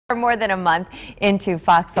More than a month into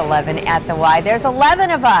Fox 11 at the Y. There's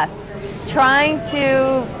 11 of us trying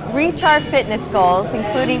to reach our fitness goals,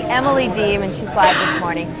 including Emily Deem, and she's live this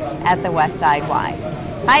morning at the West Side Y.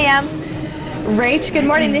 Hi, Em. Rach, good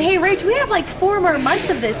morning. And hey, Rach, we have like 4 more months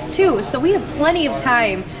of this too, so we have plenty of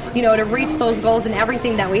time, you know, to reach those goals and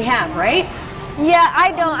everything that we have, right? Yeah,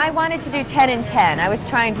 I wanted to do 10 and 10. I was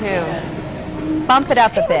trying to bump it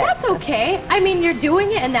up a bit. That's okay. I mean, you're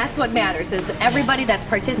doing it, and that's what matters, is that everybody that's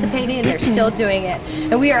participating, and they're still doing it.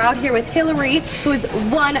 And we are out here with Hillary, who's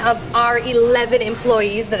one of our 11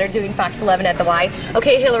 employees that are doing Fox 11 at the Y.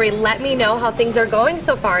 Okay, Hillary, let me know how things are going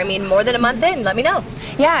so far. I mean, more than a month in, let me know.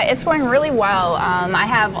 Yeah, it's going really well. I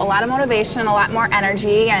have a lot of motivation, a lot more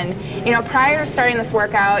energy, and, you know, prior to starting this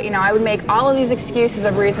workout, you know, I would make all of these excuses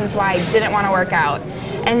of reasons why I didn't want to work out.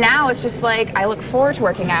 And now it's just like, I look forward to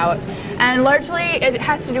working out. And largely, it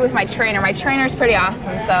has to do with my trainer. My trainer's pretty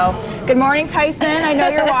awesome, so good morning, Tyson. I know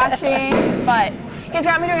you're watching, but he's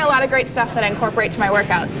got me doing a lot of great stuff that I incorporate to my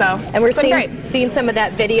workout, so and we're seeing some of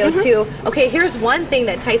that video too. Okay, here's one thing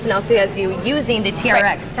that Tyson also has you using, the TRX.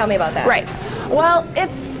 Right. Tell me about that. Right. Well,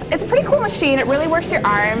 it's a pretty cool machine. It really works your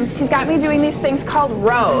arms. He's got me doing these things called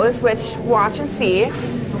rows, which watch and see.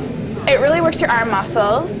 It really works your arm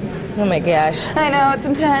muscles. Oh my gosh. I know, it's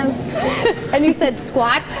intense. And you said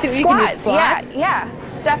squats too? Squats, you can do squats? Yeah,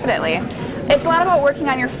 definitely. It's a lot about working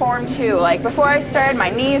on your form too. Like before I started, my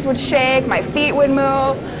knees would shake, my feet would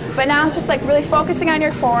move, but now it's just like really focusing on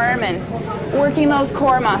your form and working those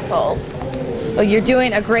core muscles. Well, you're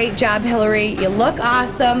doing a great job, Hillary. You look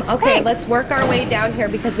awesome. Okay, Thanks. Let's work our way down here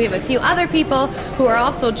because we have a few other people who are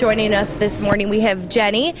also joining us this morning. We have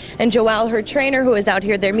Jenny and Joelle, her trainer, who is out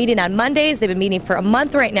here. They're meeting on Mondays. They've been meeting for a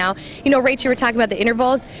month right now. You know, Rach, you were talking about the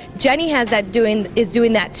intervals. Jenny is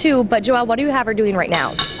doing that too, but Joelle, what do you have her doing right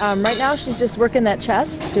now? Right now she's just working that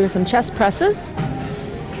chest, doing some chest presses.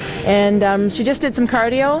 And she just did some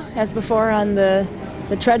cardio as before on the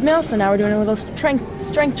treadmill, so now we're doing a little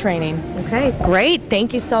strength training. Okay, great.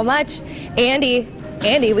 Thank you so much. Andy,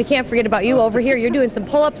 we can't forget about you over here. You're doing some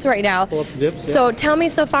pull-ups right now. Pull-ups, dips, yeah. So tell me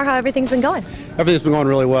so far how everything's been going. Everything's been going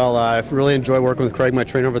really well. I really enjoy working with Craig, my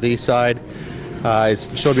trainer over the east side. He's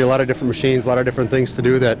showed me a lot of different machines, a lot of different things to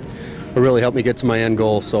do that will really help me get to my end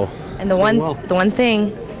goal. So. And the one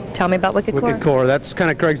thing, tell me about Wicked Core. Wicked Core, that's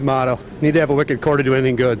kind of Craig's motto. Need to have a Wicked Core to do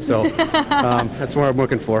anything good, so that's what I'm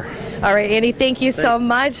looking for. All right, Andy, thank you so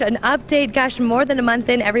much. An update, gosh, more than a month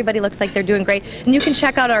in, everybody looks like they're doing great. And you can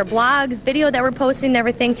check out our blogs, video that we're posting and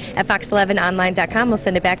everything at fox11online.com. We'll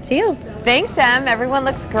send it back to you. Thanks, Em. Everyone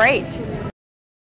looks great.